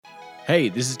Hey,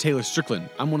 this is Taylor Strickland.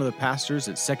 I'm one of the pastors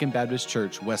at Second Baptist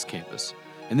Church West Campus,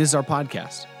 and this is our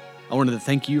podcast. I wanted to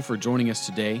thank you for joining us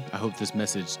today. I hope this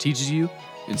message teaches you,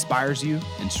 inspires you,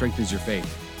 and strengthens your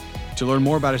faith. To learn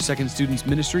more about our Second Students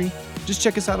Ministry, just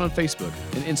check us out on Facebook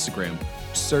and Instagram.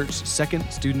 Search Second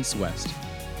Students West.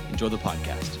 Enjoy the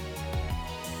podcast.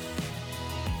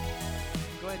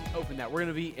 Go ahead and open that. We're going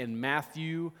to be in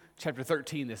Matthew chapter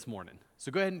 13 this morning.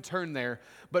 So go ahead and turn there.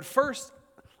 But first,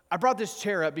 I brought this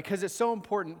chair up because it's so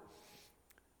important.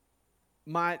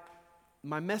 My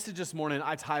message this morning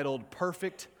I titled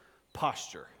Perfect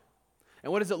Posture.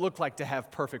 And what does it look like to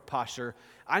have perfect posture?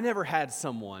 I never had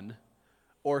someone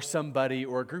or somebody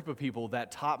or a group of people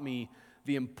that taught me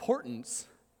the importance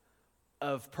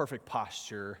of perfect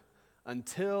posture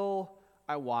until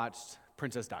I watched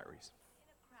Princess Diaries.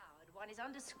 In a crowd, one is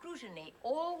under scrutiny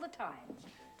all the time.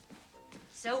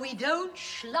 So we don't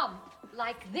slump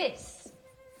like this.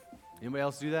 Anybody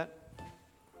else do that?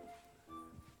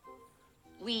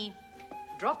 We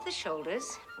drop the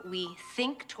shoulders, we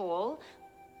think tall,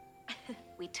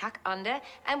 we tuck under,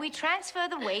 and we transfer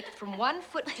the weight from one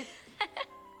foot to...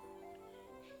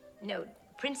 No,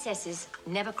 princesses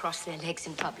never cross their legs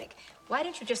in public. Why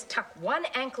don't you just tuck one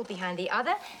ankle behind the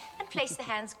other and place the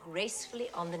hands gracefully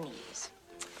on the knees?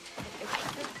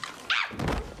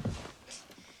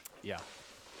 Yeah.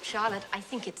 Charlotte, I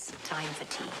think it's time for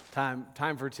tea.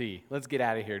 Time for tea. Let's get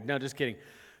out of here. No, just kidding.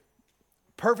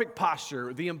 Perfect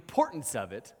posture, the importance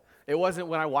of it. It wasn't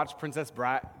when I watched Princess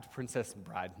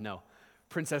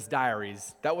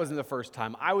Diaries. That wasn't the first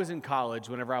time. I was in college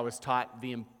whenever I was taught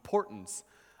the importance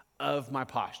of my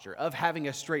posture, of having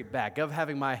a straight back, of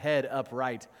having my head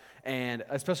upright, and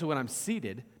especially when I'm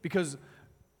seated, because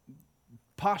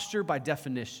posture by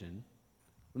definition,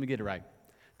 let me get it right,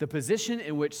 the position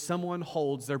in which someone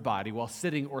holds their body while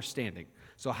sitting or standing.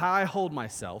 So how I hold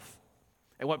myself,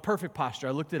 and what perfect posture,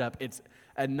 I looked it up, it's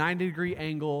a 90-degree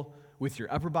angle with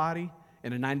your upper body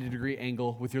and a 90-degree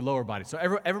angle with your lower body. So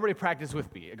everybody practice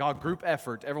with me. I group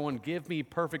effort. Everyone give me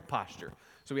perfect posture.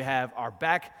 So we have our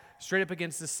back straight up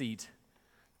against the seat,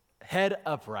 head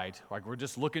upright, like we're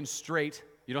just looking straight.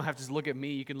 You don't have to look at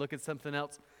me. You can look at something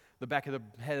else, the back of the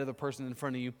head of the person in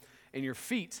front of you. And your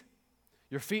feet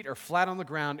are flat on the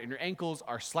ground, and your ankles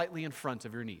are slightly in front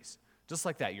of your knees. Just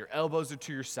like that. Your elbows are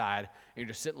to your side, and you're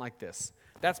just sitting like this.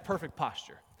 That's perfect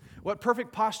posture. What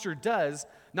perfect posture does,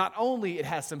 not only it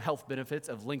has some health benefits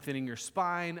of lengthening your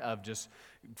spine, of just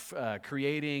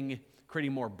creating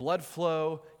more blood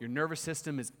flow. Your nervous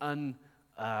system is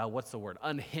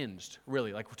unhinged,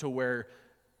 really, like to where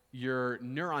your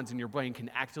neurons in your brain can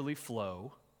actively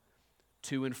flow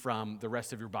to and from the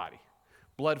rest of your body.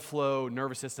 Blood flow,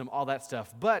 nervous system, all that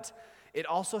stuff. But it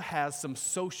also has some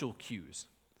social cues.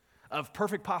 Of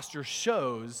perfect posture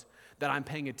shows that I'm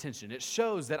paying attention. It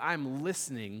shows that I'm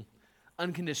listening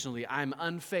unconditionally. I'm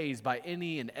unfazed by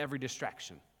any and every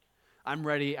distraction. I'm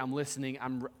ready, I'm listening,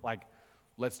 I'm like,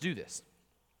 let's do this.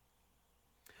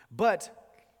 But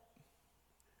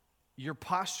your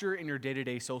posture in your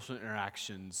day-to-day social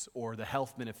interactions or the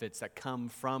health benefits that come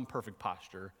from perfect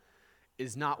posture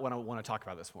is not what I want to talk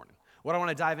about this morning. What I want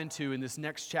to dive into in this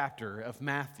next chapter of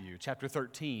Matthew, chapter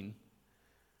 13,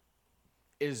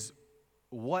 is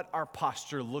what our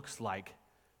posture looks like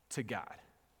to God.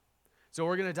 So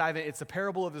we're going to dive in. It's the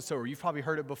parable of the sower. You've probably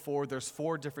heard it before. There's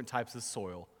 4 different types of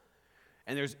soil.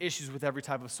 And there's issues with every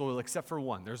type of soil except for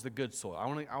one. There's the good soil.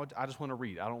 I just want to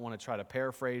read. I don't want to try to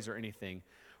paraphrase or anything.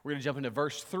 We're going to jump into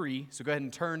verse 3. So go ahead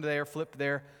and turn there, flip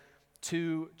there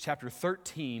to chapter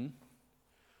 13.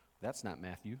 That's not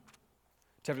Matthew.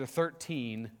 Chapter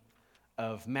 13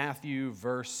 of Matthew,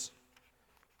 verse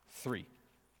 3.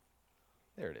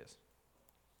 There it is.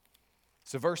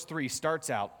 So verse 3 starts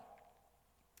out,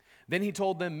 then he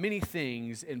told them many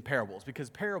things in parables, because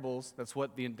parables, that's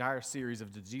what the entire series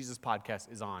of the Jesus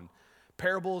podcast is on.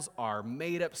 Parables are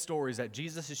made-up stories that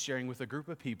Jesus is sharing with a group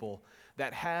of people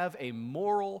that have a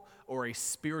moral or a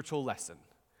spiritual lesson.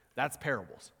 That's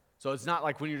parables. So it's not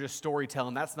like when you're just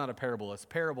storytelling, that's not a parable. A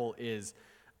parable is,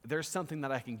 there's something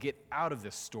that I can get out of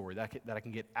this story, that I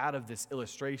can get out of this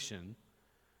illustration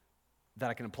that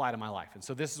I can apply to my life. And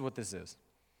so this is what this is.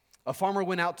 A farmer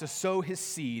went out to sow his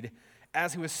seed.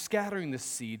 As he was scattering the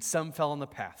seed, some fell on the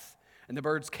path, and the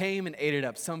birds came and ate it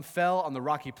up. Some fell on the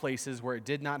rocky places where it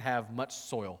did not have much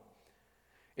soil.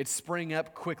 It sprang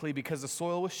up quickly because the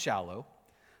soil was shallow,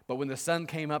 but when the sun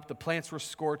came up, the plants were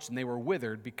scorched and they were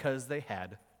withered because they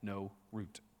had no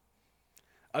root.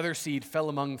 Other seed fell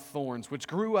among thorns, which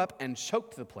grew up and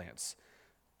choked the plants.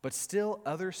 But still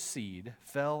other seed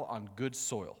fell on good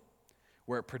soil,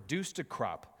 where it produced a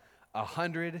crop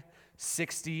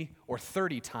 160 or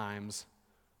 30 times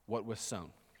what was sown.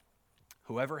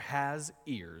 Whoever has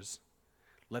ears,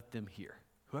 let them hear.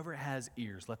 Whoever has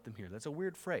ears, let them hear. That's a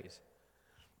weird phrase,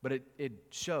 but it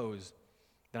shows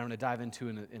that I'm going to dive into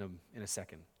in a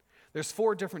second. There's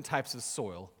 4 different types of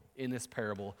soil in this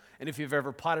parable, and if you've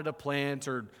ever potted a plant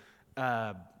or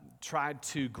tried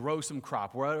to grow some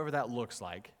crop, whatever that looks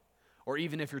like, or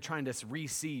even if you're trying to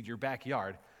reseed your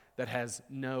backyard that has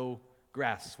no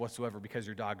grass whatsoever because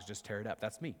your dogs just tear it up.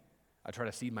 That's me. I try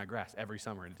to seed my grass every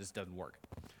summer and it just doesn't work.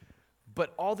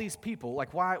 But all these people,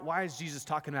 like why is Jesus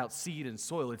talking about seed and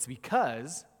soil? It's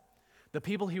because the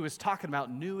people he was talking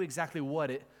about knew exactly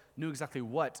what it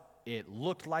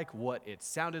looked like, what it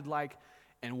sounded like,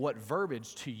 and what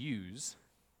verbiage to use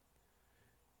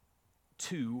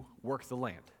to work the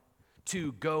land,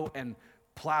 to go and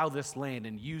plow this land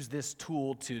and use this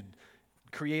tool to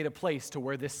create a place to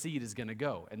where this seed is going to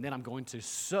go. And then I'm going to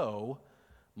sow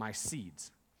my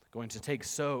seeds. Going to take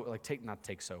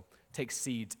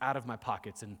seeds out of my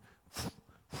pockets and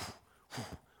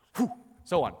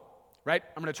so on, right?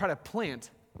 I'm going to try to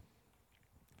plant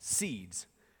seeds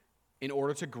in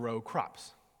order to grow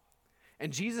crops.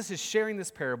 And Jesus is sharing this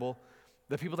parable.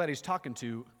 The people that he's talking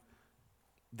to,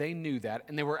 they knew that,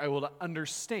 and they were able to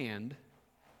understand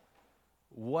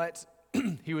what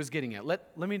he was getting at. I'm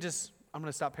going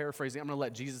to stop paraphrasing. I'm going to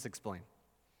let Jesus explain.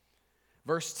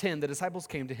 Verse 10, the disciples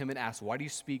came to him and asked, why do you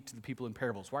speak to the people in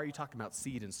parables? Why are you talking about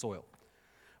seed and soil?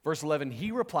 Verse 11, he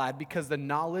replied, because the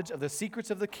knowledge of the secrets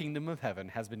of the kingdom of heaven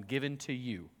has been given to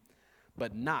you,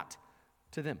 but not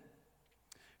to them.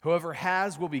 Whoever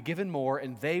has will be given more,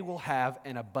 and they will have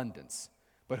an abundance.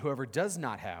 But whoever does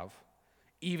not have,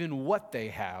 even what they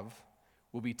have,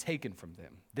 will be taken from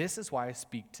them. This is why I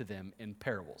speak to them in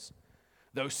parables.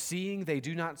 Though seeing they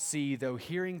do not see, though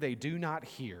hearing they do not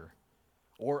hear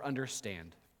or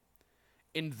understand.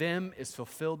 In them is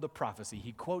fulfilled the prophecy.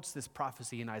 He quotes this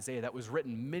prophecy in Isaiah that was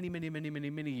written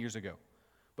many years ago,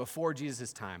 before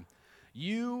Jesus' time.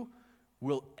 You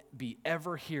will be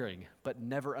ever hearing, but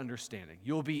never understanding.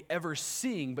 You'll be ever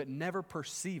seeing, but never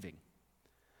perceiving.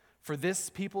 For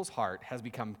this people's heart has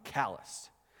become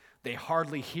calloused. They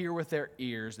hardly hear with their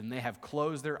ears, and they have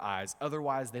closed their eyes.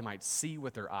 Otherwise, they might see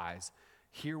with their eyes,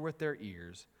 hear with their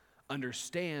ears,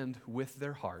 understand with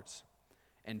their hearts,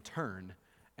 and turn,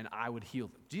 and I would heal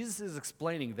them. Jesus is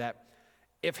explaining that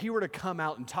if he were to come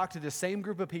out and talk to the same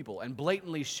group of people and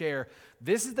blatantly share,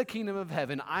 this is the kingdom of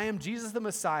heaven, I am Jesus the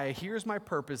Messiah, here's my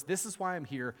purpose, this is why I'm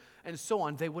here, and so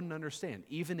on, they wouldn't understand,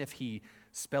 even if he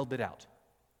spelled it out,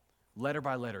 letter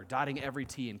by letter, dotting every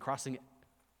T and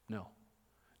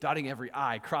dotting every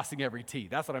I, crossing every T.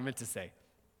 That's what I meant to say.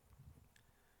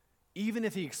 Even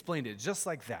if he explained it just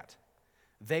like that,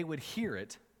 they would hear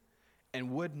it and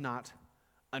would not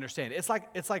understand. It's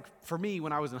like for me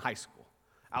when I was in high school.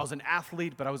 I was an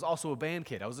athlete, but I was also a band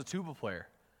kid. I was a tuba player.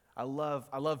 I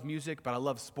love music, but I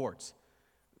love sports.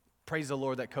 Praise the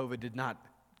Lord that COVID did not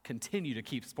continue to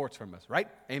keep sports from us, right?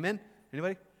 Amen?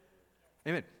 Anybody?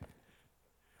 Amen.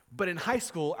 But in high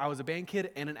school, I was a band kid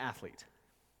and an athlete.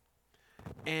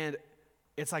 And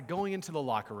it's like going into the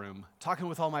locker room, talking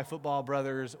with all my football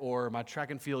brothers or my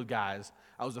track and field guys.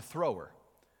 I was a thrower.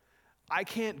 I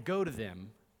can't go to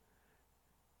them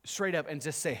straight up and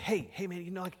just say, hey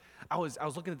man, I was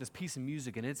looking at this piece of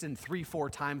music and it's in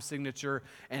 3/4 time signature,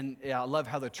 and I love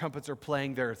how the trumpets are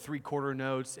playing their 3/4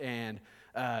 notes, and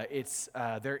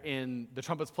the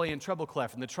trumpets playing treble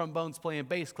clef and the trombones playing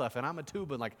bass clef, and I'm a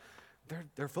tuba, and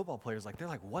they're football players, they're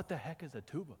like, what the heck is a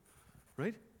tuba,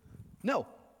 right? No.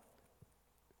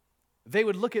 They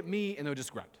would look at me and they would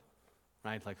just grunt,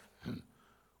 right? Like,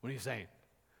 what are you saying,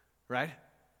 right?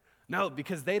 No,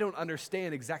 because they don't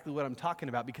understand exactly what I'm talking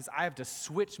about, because I have to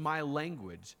switch my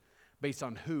language based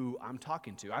on who I'm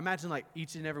talking to. I imagine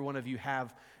each and every one of you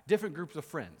have different groups of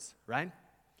friends, right?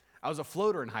 I was a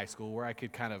floater in high school where I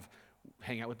could kind of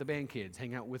hang out with the band kids,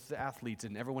 hang out with the athletes,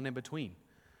 and everyone in between.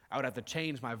 I would have to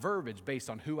change my verbiage based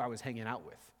on who I was hanging out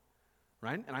with,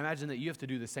 right? And I imagine that you have to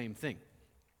do the same thing.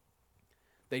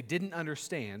 They didn't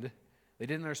understand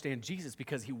Jesus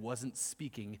because he wasn't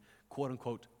speaking, quote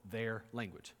unquote, their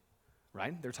language.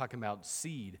 Right? They're talking about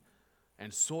seed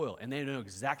and soil, and they know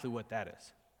exactly what that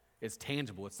is. It's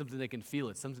tangible. It's something they can feel.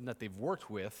 It's something that they've worked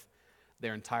with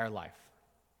their entire life.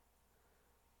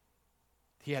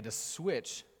 He had to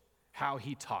switch how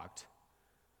he talked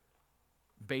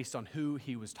based on who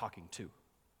he was talking to.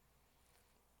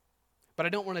 But I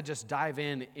don't want to just dive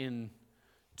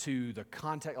into the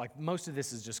context. Most of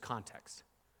this is just context.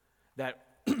 That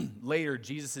later,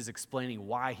 Jesus is explaining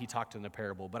why he talked in the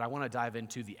parable, but I want to dive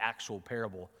into the actual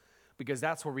parable because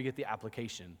that's where we get the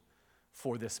application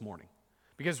for this morning.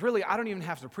 Because really, I don't even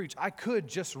have to preach. I could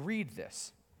just read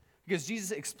this, Because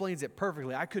Jesus explains it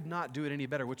perfectly. I could not do it any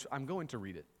better, which I'm going to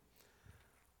read it.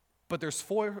 But there's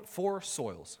four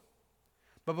soils.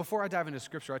 But before I dive into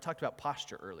Scripture, I talked about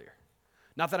posture earlier.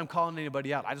 Not that I'm calling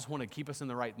anybody out. I just want to keep us in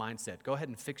the right mindset. Go ahead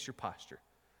and fix your posture.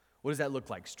 What does that look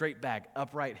like? Straight back,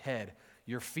 upright head.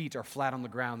 Your feet are flat on the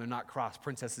ground. They're not crossed.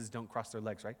 Princesses don't cross their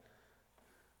legs, right?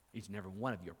 Each and every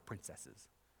one of you are princesses.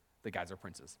 The guys are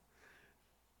princes.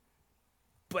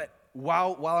 But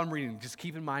while I'm reading, just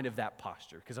keep in mind of that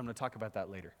posture, because I'm going to talk about that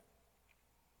later.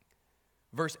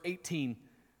 Verse 18,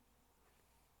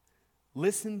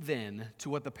 listen then to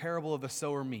what the parable of the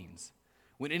sower means.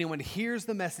 When anyone hears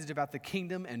the message about the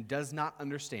kingdom and does not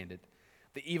understand it,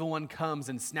 the evil one comes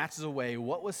and snatches away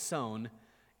what was sown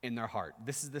in their heart.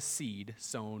 This is the seed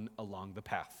sown along the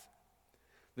path.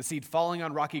 The seed falling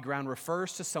on rocky ground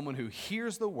refers to someone who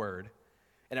hears the word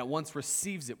and at once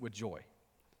receives it with joy.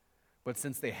 But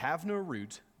since they have no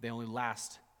root, they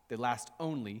last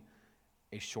only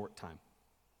a short time.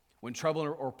 When trouble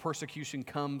or persecution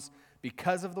comes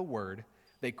because of the word,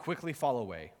 they quickly fall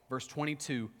away. Verse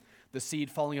 22, the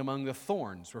seed falling among the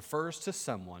thorns refers to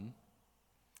someone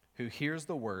who hears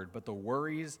the word, but the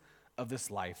worries of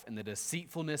this life and the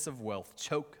deceitfulness of wealth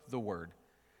choke the word,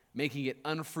 making it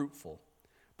unfruitful.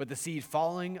 But the seed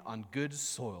falling on good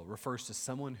soil refers to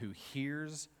someone who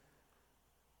hears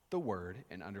the word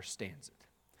and understands it.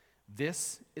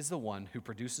 This is the one who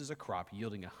produces a crop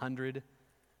yielding 100,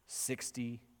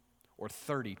 60, or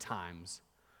 30 times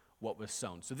what was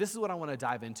sown. So this is what I want to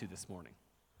dive into this morning.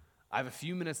 I have a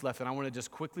few minutes left, and I want to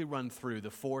just quickly run through the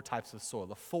 4 types of soil,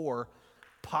 the 4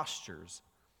 postures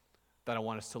that I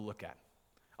want us to look at.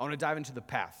 I want to dive into the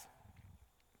path.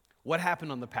 What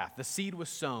happened on the path? The seed was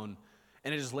sown,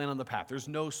 and it just landed on the path. There's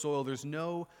no soil. There's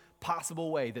no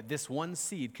possible way that this one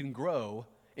seed can grow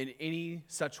in any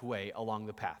such way along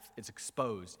the path. It's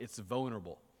exposed. It's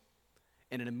vulnerable.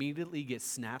 And it immediately gets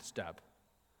snatched up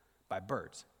by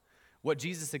birds. What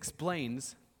Jesus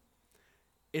explains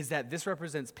is that this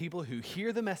represents people who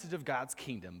hear the message of God's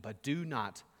kingdom but do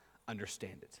not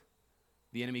understand it.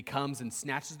 The enemy comes and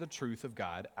snatches the truth of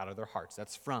God out of their hearts.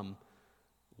 That's from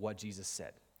what Jesus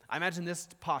said. I imagine this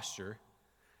posture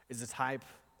is the type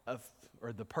of,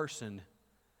 or the person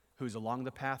who's along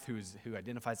the path, who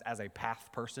identifies as a path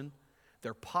person.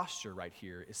 Their posture right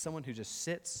here is someone who just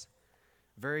sits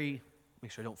very,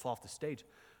 make sure I don't fall off the stage.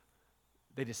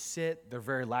 They just sit, they're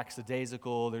very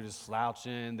lackadaisical, they're just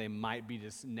slouching, they might be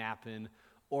just napping,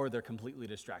 or they're completely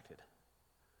distracted,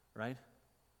 right?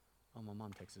 Oh, my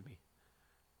mom texted me.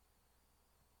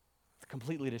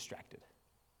 Completely distracted.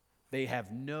 They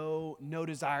have no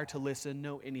desire to listen,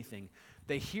 no anything.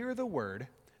 They hear the word.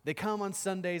 They come on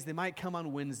Sundays. They might come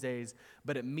on Wednesdays.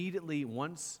 But immediately,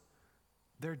 once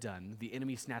they're done, the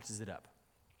enemy snatches it up.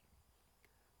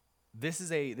 I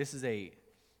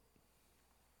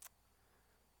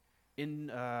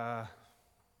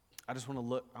just want to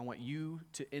look. I want you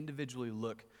to individually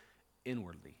look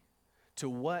inwardly to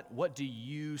what do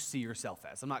you see yourself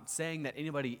as. I'm not saying that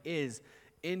anybody is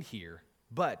in here,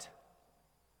 but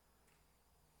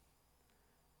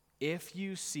if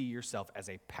you see yourself as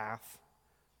a path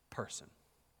person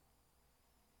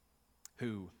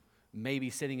who may be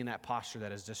sitting in that posture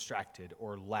that is distracted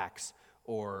or lax,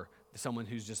 or someone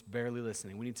who's just barely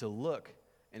listening, we need to look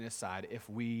and decide if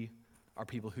we are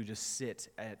people who just sit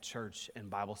at church and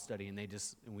Bible study and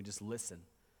we just listen.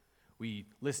 We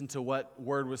listen to what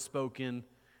word was spoken,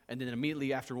 and then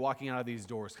immediately after walking out of these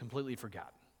doors, completely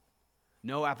forgotten.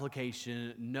 No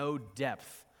application, no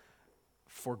depth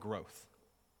for growth.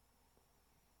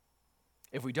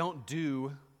 If we don't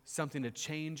do something to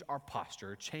change our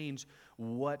posture, change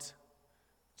what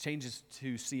changes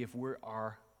to see if we're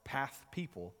our path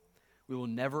people, we will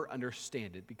never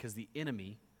understand it because the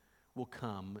enemy will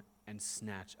come and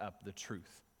snatch up the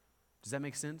truth. Does that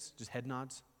make sense? Just head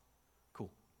nods?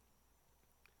 Cool.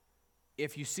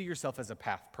 If you see yourself as a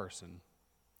path person,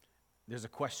 there's a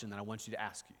question that I want you to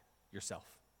ask yourself.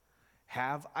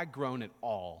 Have I grown at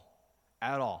all,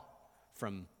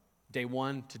 from day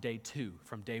 1 to day 2,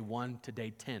 from day 1 to day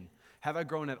 10? Have I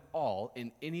grown at all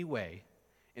in any way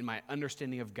in my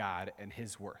understanding of God and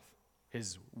His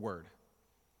word?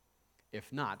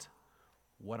 If not,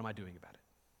 what am I doing about it?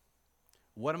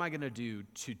 What am I going to do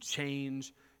to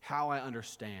change how I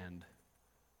understand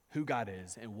who God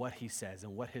is and what He says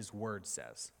and what His word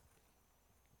says?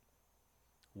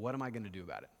 What am I going to do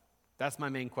about it? That's my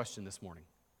main question this morning.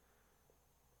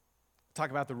 Talk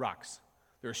about the rocks.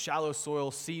 There's shallow soil,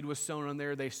 seed was sown on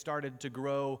there, they started to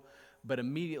grow, but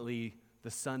immediately the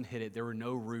sun hit it. There were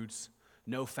no roots,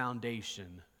 no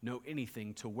foundation, no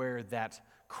anything to where that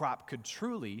crop could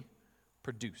truly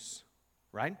produce,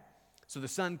 right? So the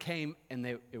sun came and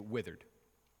it withered.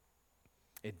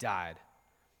 It died.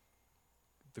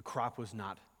 The crop was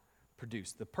not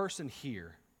produced. The person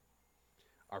here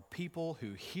are people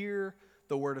who hear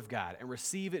the word of God and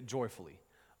receive it joyfully.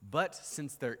 But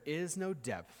since there is no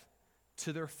depth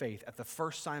to their faith at the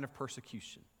first sign of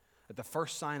persecution, at the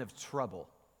first sign of trouble,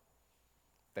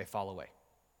 they fall away.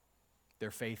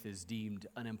 Their faith is deemed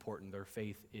unimportant. Their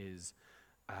faith is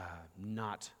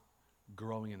not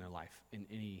growing in their life in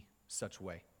any such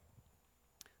way.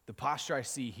 The posture I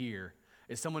see here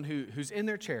is someone who's in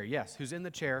their chair, yes, who's in the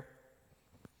chair.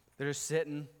 They're just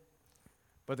sitting,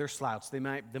 but they're slouched. They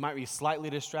might be slightly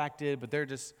distracted, but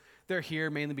they're here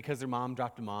mainly because their mom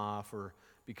dropped them off or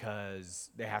because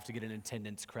they have to get an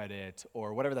attendance credit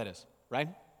or whatever that is, right?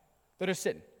 They're just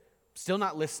sitting, still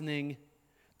not listening.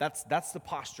 That's the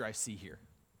posture I see here.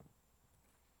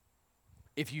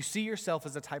 If you see yourself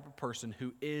as a type of person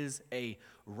who is a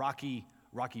rocky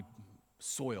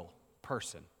soil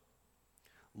person,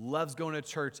 loves going to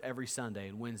church every Sunday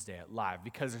and Wednesday at Live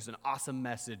because there's an awesome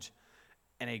message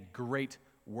and a great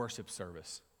worship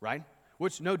service, right?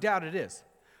 Which no doubt it is.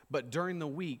 But during the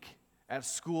week, at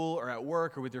school or at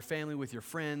work or with your family, with your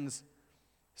friends,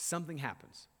 something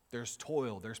happens. There's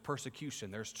toil, there's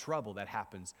persecution, there's trouble that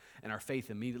happens, and our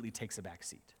faith immediately takes a back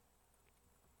seat.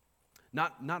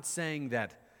 Not saying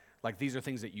that like these are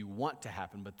things that you want to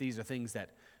happen, but these are things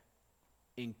that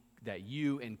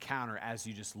you encounter as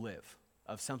you just live.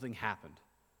 Of something happened.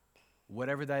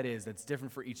 Whatever that is, that's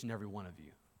different for each and every one of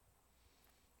you.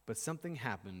 But something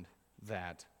happened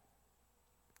that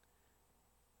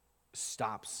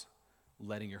stops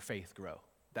letting your faith grow,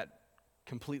 that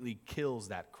completely kills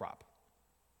that crop.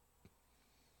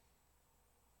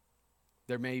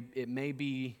 It may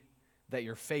be that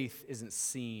your faith isn't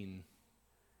seen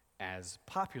as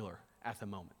popular at the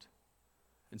moment.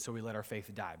 And so we let our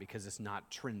faith die because it's not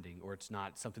trending or it's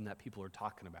not something that people are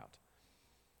talking about.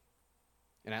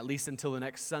 And at least until the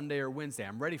next Sunday or Wednesday,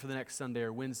 I'm ready for the next Sunday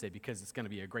or Wednesday because it's going to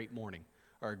be a great morning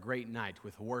or a great night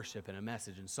with worship and a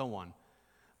message and so on.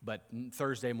 But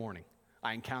Thursday morning,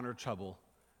 I encountered trouble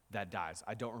that dies.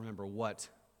 I don't remember what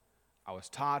I was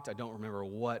taught. I don't remember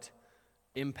what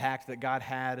impact that God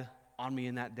had on me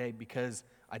in that day because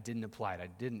I didn't apply it. I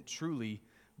didn't truly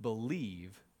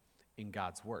believe in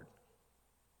God's word.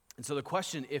 And so the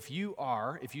question, if you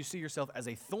see yourself as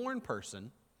a thorn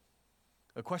person,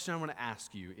 a question I want to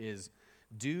ask you is,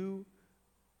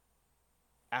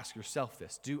 ask yourself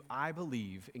this, do I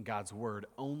believe in God's word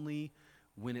only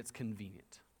when it's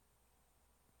convenient?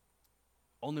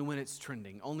 Only when it's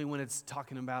trending, only when it's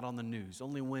talking about on the news,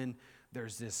 only when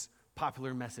there's this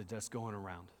popular message that's going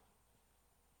around?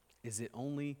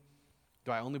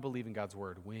 Do I only believe in God's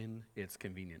word when it's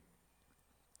convenient?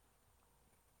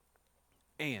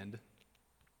 And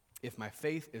if my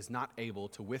faith is not able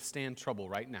to withstand trouble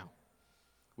right now,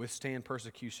 withstand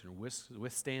persecution,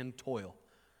 withstand toil,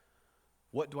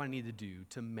 what do I need to do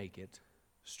to make it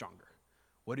stronger?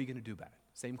 What are you going to do about it?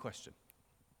 Same question.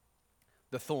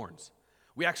 The thorns.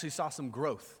 We actually saw some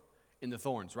growth in the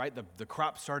thorns, right? The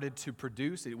crop started to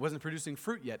produce. It wasn't producing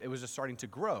fruit yet. It was just starting to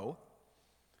grow.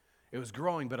 It was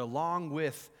growing, but along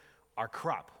with our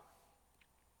crop,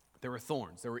 there were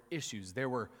thorns, there were issues, there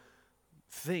were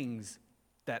things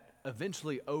that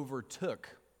eventually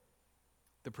overtook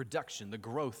the production, the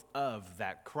growth of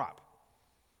that crop.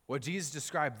 What Jesus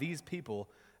described these people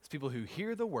as people who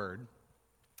hear the word,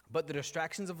 but the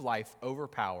distractions of life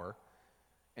overpower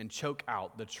and choke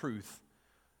out the truth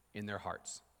in their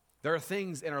hearts. There are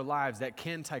things in our lives that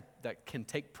can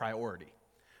take priority,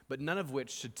 but none of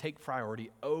which should take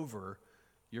priority over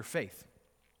your faith.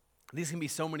 These can be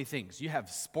so many things. You have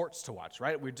sports to watch,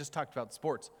 right? We just talked about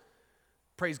sports.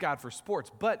 Praise God for sports,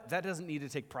 but that doesn't need to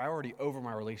take priority over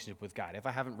my relationship with God. If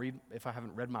I haven't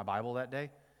read my Bible that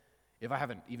day, if I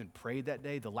haven't even prayed that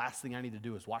day, the last thing I need to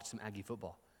do is watch some Aggie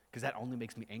football because that only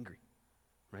makes me angry,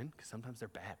 right? Because sometimes they're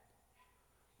bad.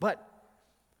 But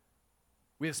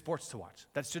we have sports to watch.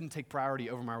 That shouldn't take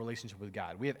priority over my relationship with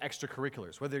God. We have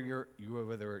extracurriculars, whether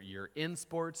you're in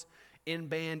sports, in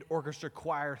band, orchestra,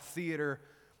 choir, theater.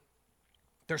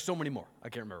 There's so many more. I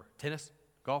can't remember. Tennis,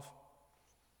 golf.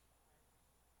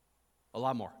 A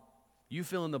lot more. You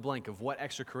fill in the blank of what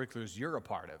extracurriculars you're a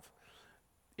part of.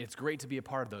 It's great to be a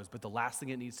part of those, but the last thing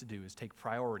it needs to do is take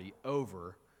priority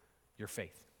over your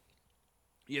faith.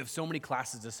 You have so many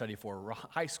classes to study for.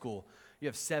 High school, you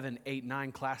have 7, 8,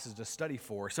 9 classes to study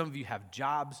for. Some of you have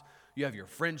jobs. You have your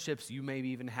friendships. You maybe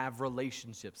even have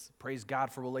relationships. Praise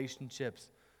God for relationships.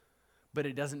 But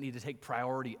it doesn't need to take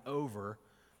priority over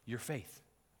your faith,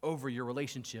 over your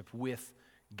relationship with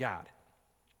God.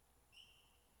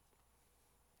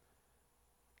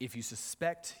 if you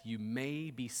suspect you may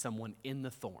be someone in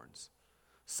the thorns,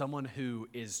 someone who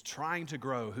is trying to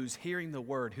grow, who's hearing the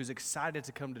word, who's excited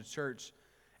to come to church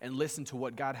and listen to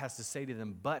what God has to say to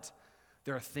them, but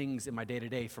there are things in my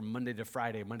day-to-day from Monday to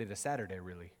Friday, Monday to Saturday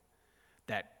really,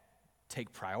 that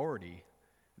take priority,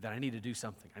 that I need to do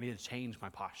something. I need to change my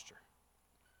posture.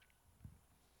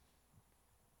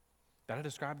 Did I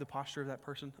describe the posture of that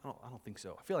person? I don't think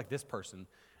so. I feel like this person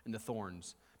in the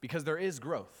thorns, because there is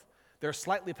growth, they're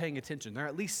slightly paying attention. They're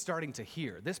at least starting to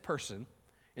hear. This person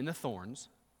in the thorns,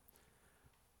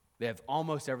 they have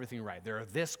almost everything right. They're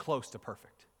this close to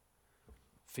perfect.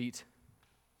 Feet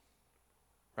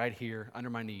right here,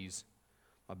 under my knees.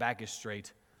 My back is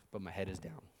straight, but my head is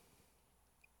down.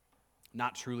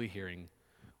 Not truly hearing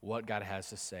what God has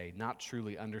to say, not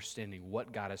truly understanding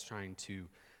what God is trying to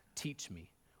teach me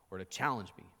or to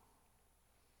challenge me.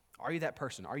 Are you that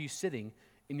person? Are you sitting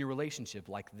in your relationship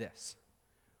like this,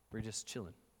 where you're just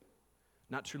chilling,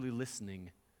 not truly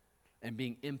listening and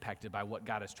being impacted by what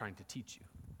God is trying to teach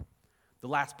you? The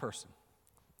last person,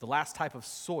 the last type of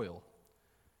soil,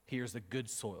 here's the good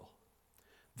soil.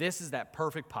 This is that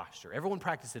perfect posture. Everyone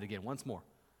practice it again once more.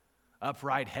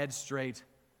 Upright, head straight,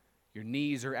 your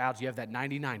knees are out. You have that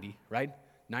 90-90, right?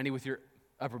 90 with your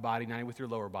upper body, 90 with your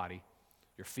lower body.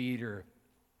 Your feet are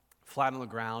flat on the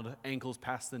ground, ankles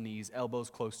past the knees, elbows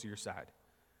close to your side.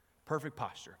 Perfect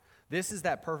posture. This is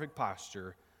that perfect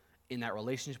posture in that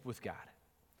relationship with God.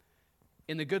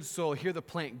 In the good soil, here the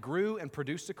plant grew and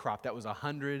produced a crop that was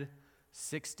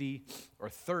 160 or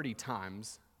 30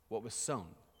 times what was sown.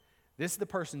 This is the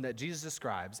person that Jesus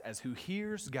describes as who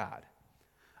hears God,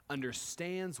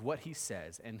 understands what he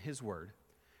says and his word,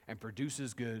 and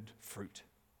produces good fruit.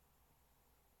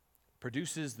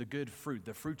 Produces the good fruit,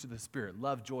 the fruits of the Spirit: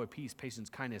 love, joy, peace, patience,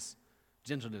 kindness,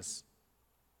 gentleness,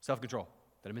 self-control.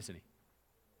 Did I miss any?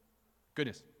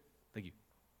 Goodness. Thank you.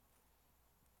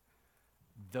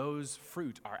 Those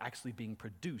fruit are actually being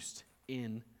produced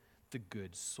in the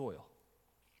good soil.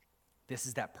 This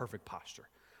is that perfect posture.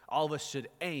 All of us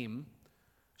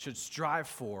should strive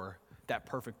for that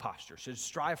perfect posture, should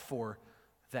strive for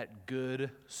that good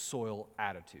soil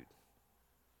attitude,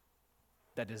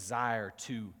 that desire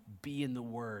to be in the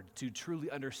Word, to truly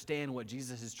understand what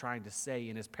Jesus is trying to say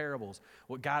in his parables,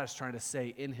 what God is trying to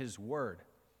say in his Word.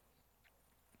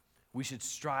 We should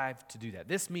strive to do that.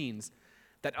 This means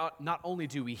that not only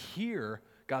do we hear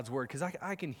God's Word, because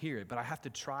I can hear it, but I have to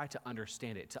try to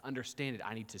understand it. To understand it,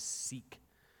 I need to seek.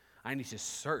 I need to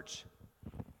search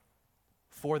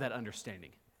for that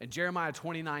understanding. In Jeremiah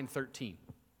 29:13,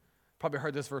 probably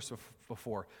heard this verse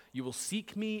before. You will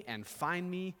seek me and find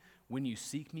me when you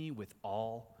seek me with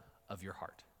all of your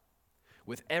heart.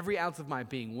 With every ounce of my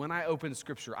being, when I open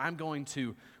Scripture, I'm going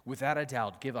to, without a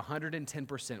doubt, give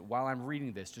 110% while I'm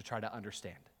reading this to try to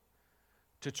understand,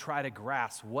 to try to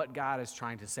grasp what God is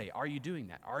trying to say. Are you doing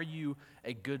that? Are you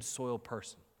a good soil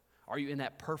person? Are you in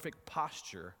that perfect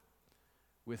posture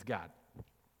with God?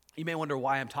 You may wonder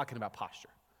why I'm talking about posture,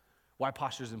 why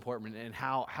posture is important, and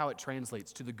how it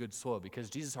translates to the good soil, because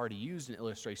Jesus already used an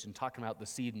illustration talking about the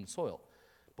seed and soil.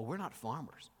 But we're not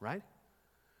farmers, right?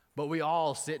 But we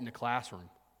all sit in a classroom.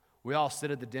 We all sit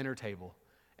at the dinner table,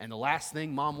 and the last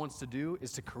thing mom wants to do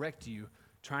is to correct you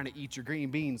trying to eat your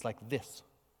green beans like this,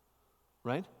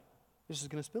 right? This is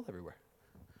going to spill everywhere.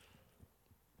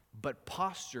 But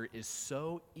posture is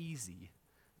so easy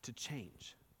to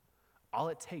change. All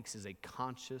it takes is a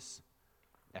conscious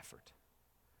effort.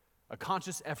 A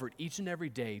conscious effort each and every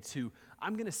day to,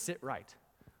 I'm going to sit right.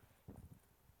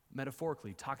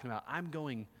 Metaphorically, talking about, I'm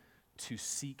going to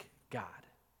seek God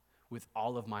with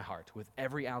all of my heart, with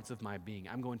every ounce of my being.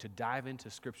 I'm going to dive into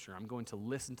Scripture. I'm going to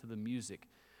listen to the music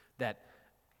that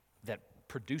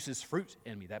produces fruit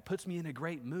in me, that puts me in a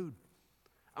great mood.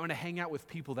 I'm going to hang out with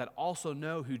people that also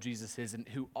know who Jesus is and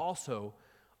who also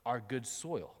are good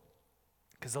soil.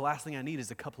 Because the last thing I need is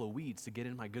a couple of weeds to get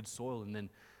in my good soil and then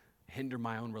hinder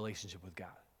my own relationship with God.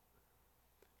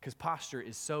 Because posture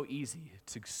is so easy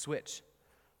to switch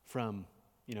from,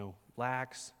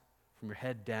 lax, from your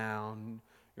head down,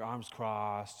 your arms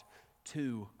crossed,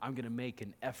 to I'm going to make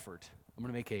an effort. I'm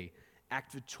going to make a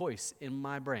active choice in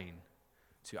my brain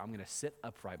to I'm going to sit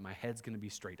upright. My head's going to be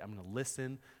straight. I'm going to listen.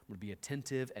 I'm going to be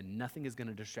attentive, and nothing is going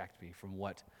to distract me from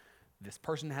what this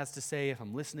person has to say if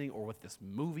I'm listening, or what this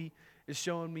movie is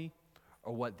showing me,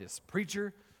 or what this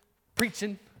preacher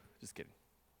preaching. Just kidding.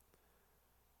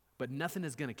 But nothing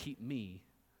is going to keep me,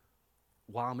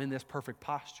 while I'm in this perfect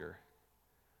posture,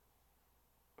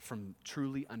 from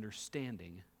truly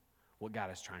understanding what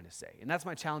God is trying to say. And that's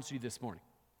my challenge to you this morning.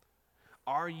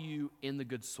 Are you in the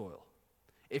good soil?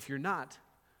 If you're not,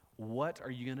 what are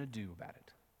you going to do about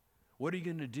it? What are you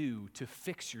going to do to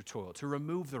fix your toil, to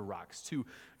remove the rocks, to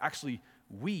actually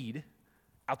weed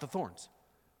out the thorns?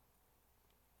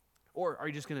 Or are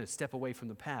you just going to step away from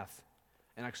the path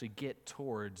and actually get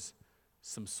towards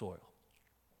some soil?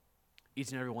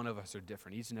 Each and every one of us are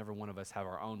different. Each and every one of us have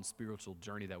our own spiritual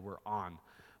journey that we're on.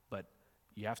 But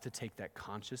you have to take that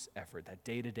conscious effort, that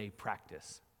day-to-day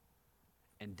practice,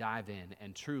 and dive in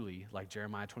and truly, like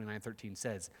Jeremiah 29:13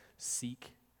 says,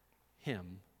 seek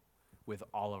him with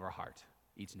all of our heart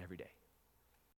each and every day.